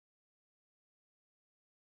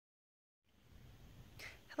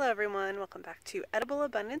Hello everyone, welcome back to Edible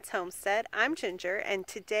Abundance Homestead. I'm Ginger and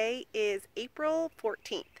today is April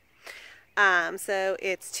 14th. So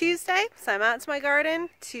it's Tuesday, so I'm out to my garden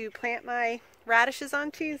to plant my radishes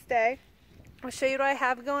on Tuesday. I'll show you what I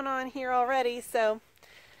have going on here already. So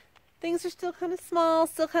things are still kind of small,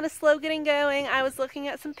 still kind of slow getting going. I was looking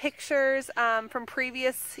at some pictures from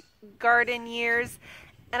previous garden years,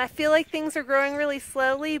 and I feel like things are growing really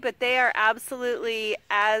slowly, but they are absolutely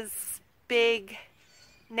as big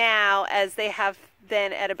now as they have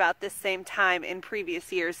been at about this same time in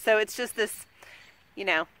previous years. So it's just this,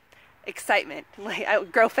 excitement. Like I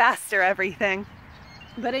would grow faster, everything.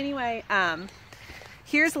 But anyway,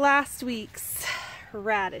 here's last week's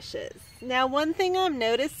radishes. Now, one thing I'm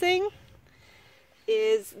noticing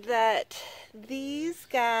is that these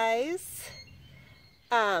guys,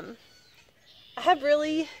 I have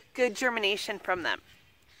really good germination from them.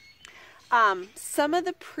 Some of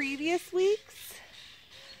the previous weeks,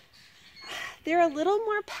 they're a little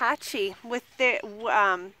more patchy with the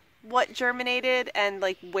what germinated and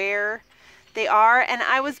like where they are, and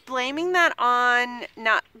I was blaming that on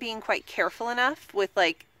not being quite careful enough with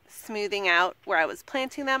like smoothing out where I was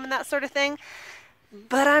planting them and that sort of thing.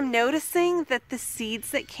 But I'm noticing that the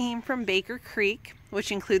seeds that came from Baker Creek,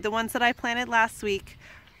 which include the ones that I planted last week,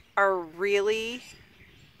 are really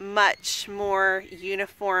much more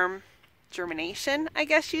uniform germination, I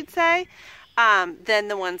guess you'd say, than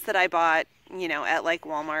the ones that I bought at like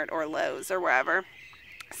Walmart or Lowe's or wherever.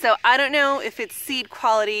 So I don't know if it's seed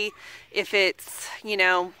quality, if it's,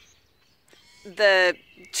 the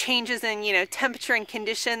changes in, temperature and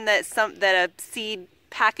condition that a seed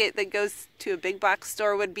packet that goes to a big box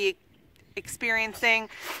store would be experiencing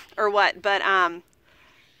or what. But,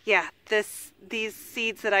 yeah, these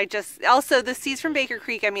seeds that also the seeds from Baker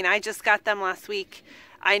Creek, I just got them last week.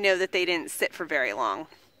 I know that they didn't sit for very long.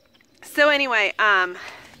 So anyway,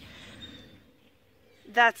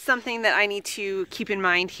 that's something that I need to keep in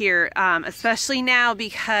mind here, especially now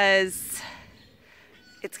because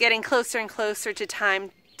it's getting closer and closer to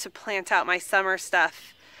time to plant out my summer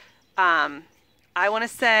stuff. I want to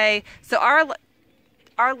say, so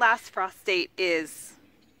our last frost date is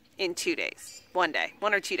in 2 days, 1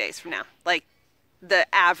 or 2 days from now, like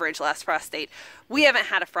the average last frost date. We haven't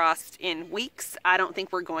had a frost in weeks. I don't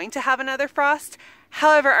think we're going to have another frost.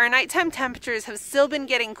 However, our nighttime temperatures have still been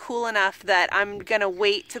getting cool enough that I'm going to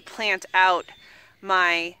wait to plant out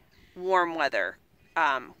my warm weather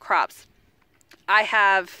crops. I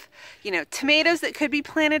have, tomatoes that could be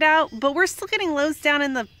planted out, but we're still getting lows down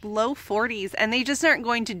in the low 40s, and they just aren't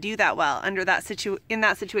going to do that well under in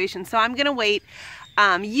that situation. So I'm going to wait.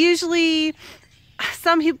 Usually,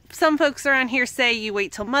 some folks around here say you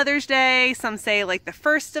wait till Mother's Day. Some say like the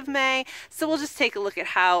 1st of May. So we'll just take a look at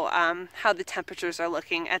how the temperatures are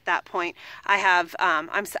looking at that point. I've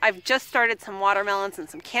just started some watermelons and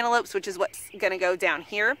some cantaloupes, which is what's going to go down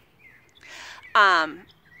here.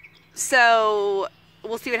 So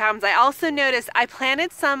we'll see what happens. I also noticed I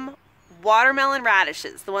planted some watermelon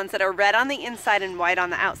radishes, the ones that are red on the inside and white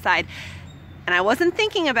on the outside. And I wasn't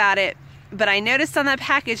thinking about it, but I noticed on that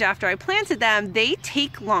package after I planted them, they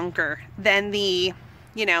take longer than the,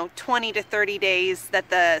 20 to 30 days that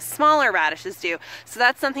the smaller radishes do. So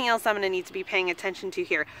that's something else I'm going to need to be paying attention to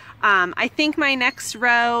here. I think my next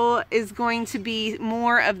row is going to be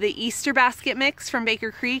more of the Easter basket mix from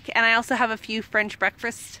Baker Creek. And I also have a few French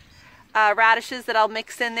breakfast radishes that I'll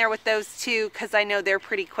mix in there with those too, because I know they're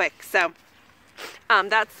pretty quick. So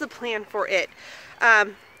that's the plan for it.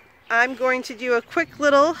 I'm going to do a quick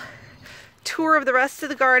little tour of the rest of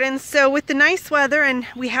the garden. So with the nice weather, and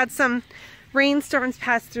we had some rainstorms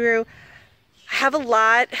pass through, I have a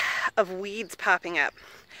lot of weeds popping up,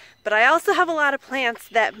 but I also have a lot of plants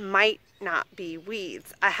that might not be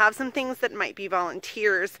weeds. I have some things that might be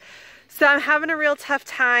volunteers. So I'm having a real tough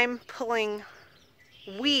time pulling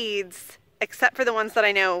weeds, except for the ones that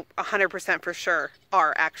I know 100% for sure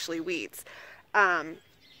are actually weeds. But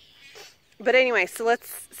anyway, so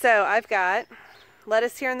I've got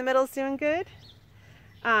lettuce here in the middle is doing good.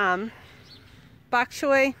 Bok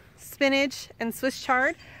choy, spinach, and Swiss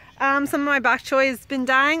chard. Some of my bok choy has been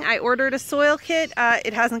dying. I ordered a soil kit.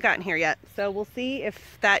 It hasn't gotten here yet. So we'll see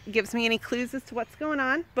if that gives me any clues as to what's going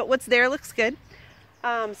on. But what's there looks good.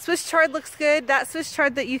 Swiss chard looks good. That Swiss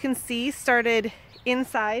chard that you can see started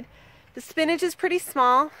inside. The spinach is pretty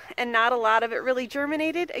small and not a lot of it really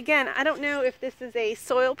germinated. Again, I don't know if this is a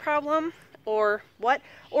soil problem or what,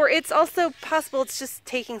 or it's also possible it's just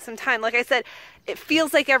taking some time. Like I said, it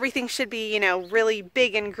feels like everything should be, really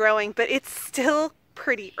big and growing, but it's still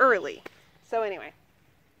pretty early. So anyway,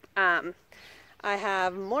 I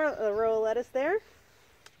have more of a row of lettuce there.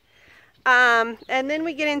 And then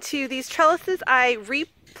we get into these trellises. I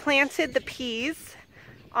replanted the peas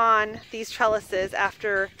on these trellises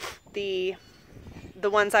after the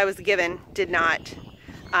ones I was given did not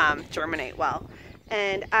germinate well.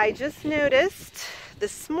 And I just noticed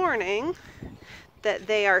this morning that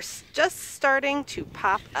they are just starting to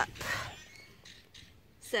pop up.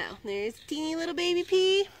 So there's a teeny little baby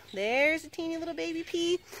pea. There's a teeny little baby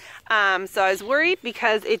pea. So I was worried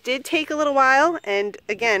because it did take a little while, and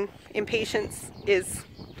again, impatience is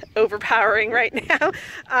overpowering right now.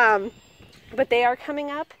 But they are coming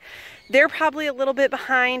up. They're probably a little bit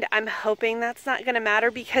behind. I'm hoping that's not going to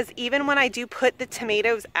matter, because even when I do put the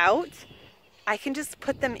tomatoes out, I can just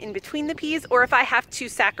put them in between the peas, or if I have to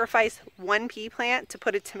sacrifice one pea plant to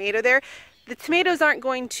put a tomato there, the tomatoes aren't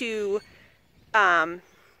going to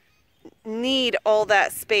need all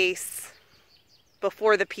that space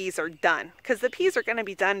before the peas are done, because the peas are going to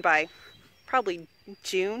be done by probably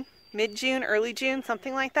June, mid-June, early June,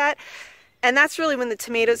 something like that. And that's really when the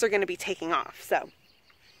tomatoes are going to be taking off. So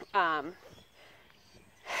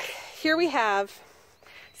here we have,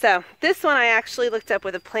 so this one I actually looked up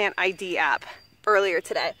with a plant ID app earlier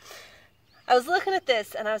today. I was looking at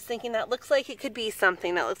this and I was thinking that looks like it could be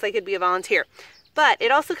something, that looks like it'd be a volunteer. But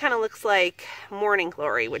it also kind of looks like morning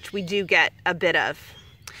glory, which we do get a bit of.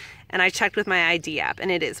 And I checked with my ID app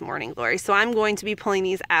and it is morning glory. So I'm going to be pulling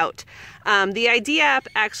these out. The ID app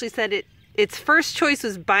actually said its first choice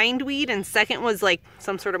was bindweed and second was like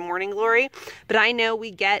some sort of morning glory. But I know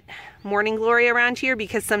we get morning glory around here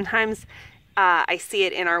because sometimes I see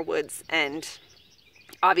it in our woods, and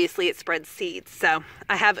obviously it spreads seeds. So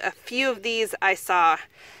I have a few of these I saw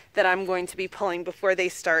that I'm going to be pulling before they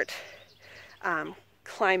start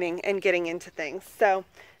climbing and getting into things. So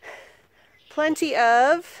plenty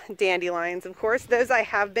of dandelions, of course. Those I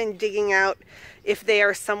have been digging out if they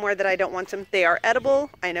are somewhere that I don't want them. They are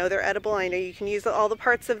edible. I know they're edible. I know you can use all the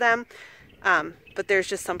parts of them. But there's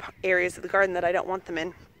just some areas of the garden that I don't want them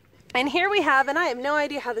in. And here we have, and I have no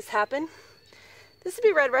idea how this happened. This would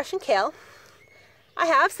be red Russian kale. I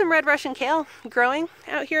have some red Russian kale growing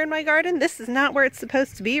out here in my garden. This is not where it's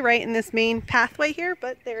supposed to be, right in this main pathway here,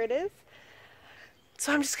 but there it is.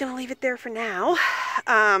 So I'm just going to leave it there for now.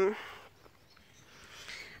 I've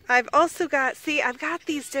also got, see, I've got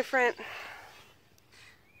these different,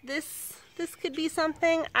 this could be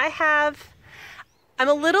something. I'm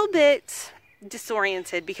a little bit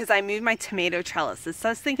disoriented because I moved my tomato trellises. So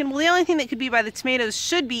I was thinking, well, the only thing that could be by the tomatoes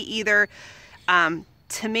should be either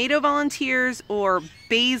tomato volunteers or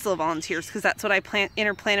basil volunteers, because that's what I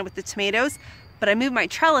interplanted with the tomatoes. But I moved my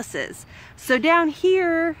trellises. So down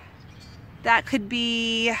here, that could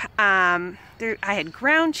be, I had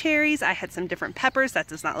ground cherries, I had some different peppers. That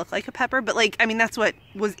does not look like a pepper, but like, I mean, that's what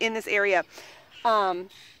was in this area.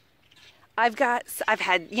 I've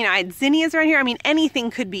had, you know, I had zinnias around here. I mean, anything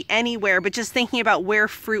could be anywhere, but just thinking about where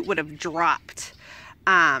fruit would have dropped.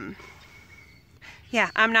 Yeah,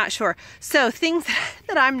 I'm not sure. So things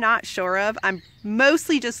that I'm not sure of, I'm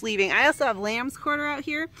mostly just leaving. I also have lamb's quarter out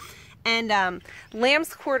here, and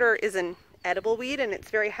lamb's quarter is an edible weed and it's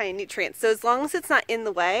very high in nutrients. So as long as it's not in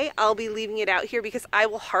the way, I'll be leaving it out here, because I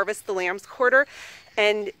will harvest the lamb's quarter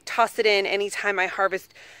and toss it in anytime I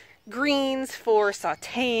harvest greens for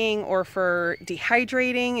sauteing or for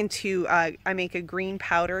dehydrating into, I make a green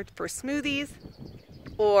powder for smoothies,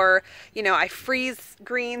 or, you know, I freeze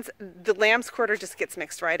greens. The lamb's quarter just gets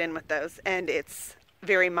mixed right in with those, and it's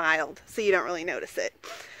very mild, so you don't really notice it.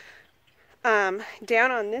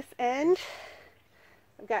 Down on this end,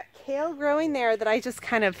 I've got kale growing there that I just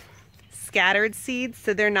kind of scattered seeds,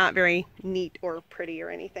 so they're not very neat or pretty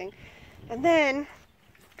or anything. And then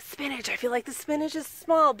spinach. I feel like the spinach is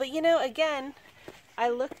small, but you know, again, I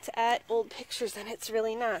looked at old pictures and it's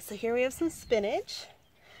really not. So here we have some spinach.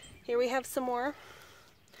 Here we have some more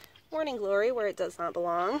morning glory where it does not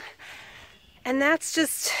belong. And that's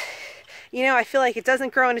just, you know, I feel like it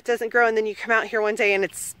doesn't grow and it doesn't grow, and then you come out here one day and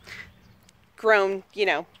it's grown, you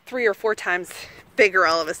know, 3 or 4 times bigger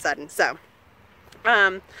all of a sudden. So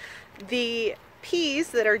the peas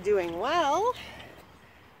that are doing well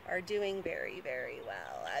are doing very, very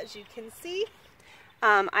well, as you can see.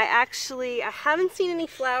 I haven't seen any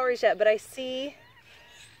flowers yet, but I see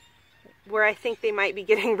where I think they might be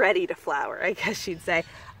getting ready to flower, I guess you'd say.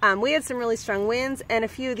 We had some really strong winds, and a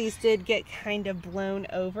few of these did get kind of blown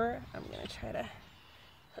over. I'm going to try to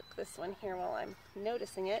hook this one here while I'm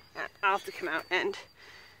noticing it. I'll have to come out and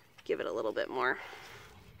give it a little bit more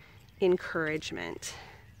encouragement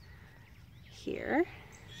here.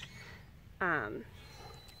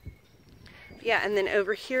 Yeah, and then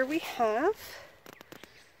over here we have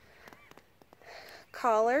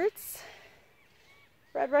collards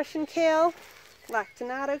red Russian kale,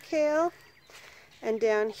 lactinato kale, and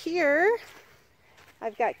down here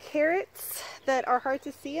I've got carrots that are hard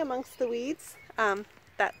to see amongst the weeds.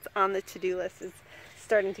 That's on the to-do list, is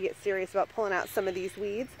starting to get serious about pulling out some of these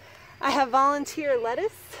weeds. I have volunteer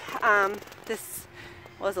lettuce. This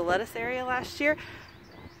was a lettuce area last year.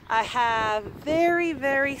 I have very,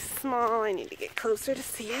 very small, I need to get closer to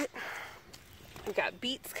see it. I've got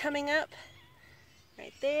beets coming up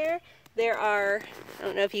right there. There are, I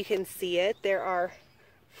don't know if you can see it, there are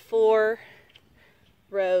 4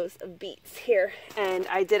 rows of beets here. And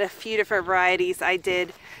I did a few different varieties. I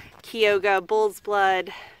did Kyoga, Bull's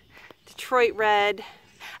Blood, Detroit Red.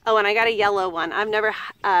 Oh, and I got a yellow one. I've never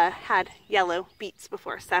had yellow beets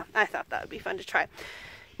before, so I thought that would be fun to try.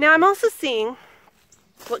 Now I'm also seeing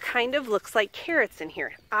what kind of looks like carrots in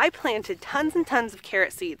here. I planted tons and tons of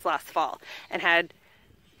carrot seeds last fall and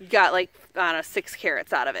got like, I don't know, 6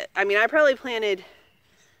 carrots out of it. I mean, I probably planted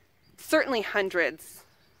certainly hundreds,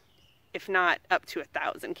 if not up to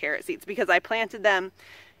 1,000 carrot seeds, because I planted them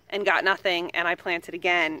and got nothing, and I planted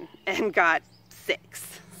again and got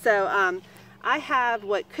 6. So I have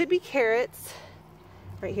what could be carrots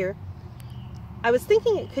right here. I was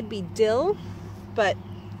thinking it could be dill, but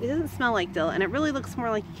it doesn't smell like dill, and it really looks more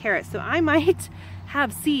like a carrot. So I might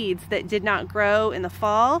have seeds that did not grow in the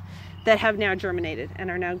fall that have now germinated and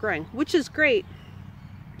are now growing, which is great.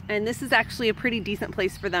 And this is actually a pretty decent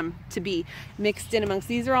place for them to be mixed in amongst.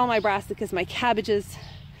 These are all my brassicas, my cabbages,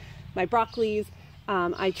 my broccolis.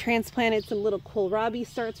 I transplanted some little kohlrabi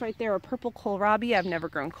starts right there, a purple kohlrabi. I've never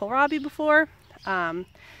grown kohlrabi before. And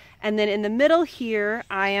then in the middle here,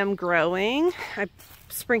 I am growing, I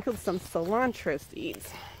sprinkled some cilantro seeds.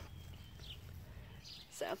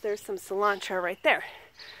 So there's some cilantro right there.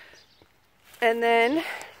 And then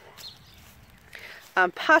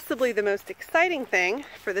possibly the most exciting thing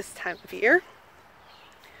for this time of year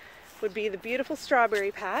would be the beautiful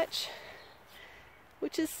strawberry patch,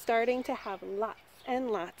 which is starting to have lots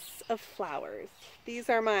and lots of flowers. These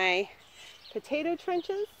are my potato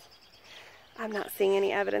trenches. I'm not seeing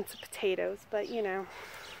any evidence of potatoes, but you know,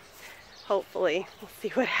 hopefully we'll see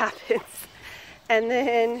what happens. And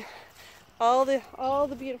then all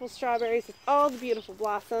the beautiful strawberries with all the beautiful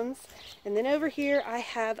blossoms. And then over here I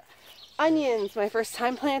have onions, my first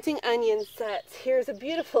time planting onion sets. Here's a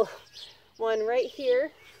beautiful one right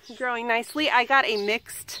here, growing nicely. I got a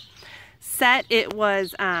mixed set. It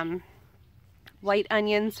was white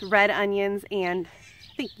onions, red onions, and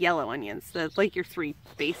I think yellow onions, like your 3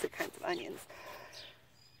 basic kinds of onions.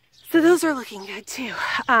 So those are looking good too.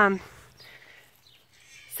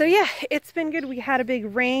 So yeah, it's been good. We had a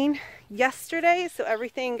big rain yesterday, so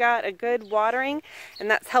everything got a good watering, and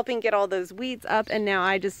that's helping get all those weeds up. And now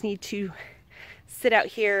I just need to sit out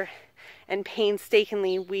here and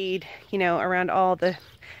painstakingly weed, you know, around all the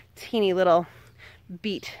teeny little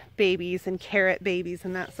beet babies and carrot babies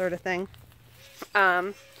and that sort of thing.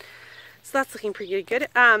 So that's looking pretty good.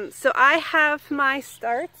 So I have my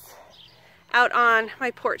starts out on my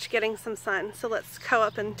porch getting some sun. So let's go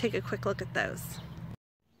up and take a quick look at those.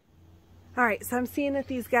 All right, so I'm seeing that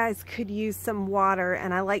these guys could use some water,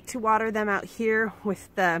 and I like to water them out here with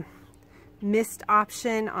the mist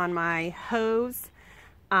option on my hose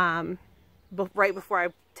right before I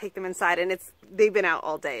take them inside. And they've been out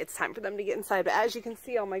all day. It's time for them to get inside. But as you can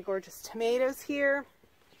see, all my gorgeous tomatoes here.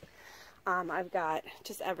 I've got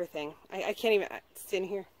just everything. I can't even sit in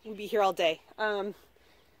here. We'll be here all day.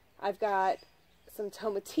 I've got some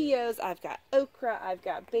tomatillos. I've got okra. I've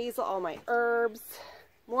got basil, all my herbs.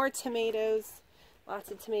 More tomatoes, lots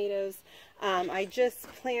of tomatoes. I just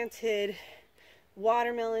planted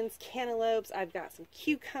watermelons, cantaloupes. I've got some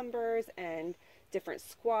cucumbers and different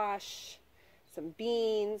squash, some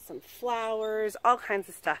beans, some flowers, all kinds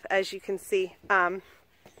of stuff, as you can see.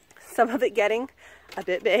 Some of it getting a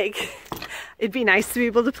bit big. It'd be nice to be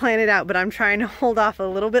able to plant it out, but I'm trying to hold off a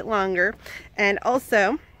little bit longer. And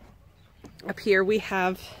also, up here we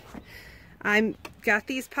have, I've got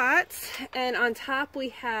these pots, and on top we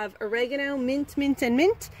have oregano, mint, and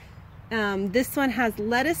mint. This one has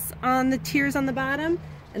lettuce on the tiers on the bottom,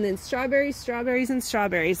 and then strawberries, and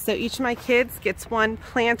strawberries. So each of my kids gets one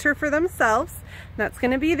planter for themselves. That's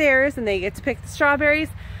gonna be theirs, and they get to pick the strawberries.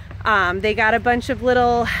 They got a bunch of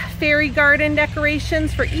little fairy garden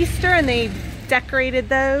decorations for Easter, and they decorated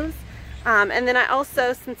those. And then I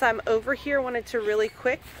also, since I'm over here, wanted to really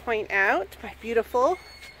quick point out my beautiful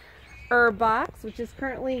herb box, which is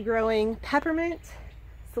currently growing peppermint,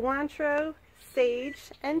 cilantro,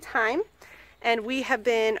 sage, and thyme. And we have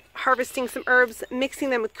been harvesting some herbs, mixing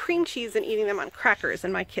them with cream cheese and eating them on crackers,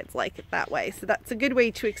 and my kids like it that way. So that's a good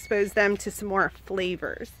way to expose them to some more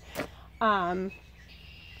flavors.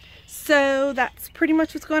 So that's pretty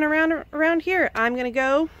much what's going around here. I'm gonna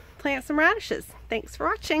go plant some radishes. Thanks for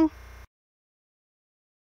watching.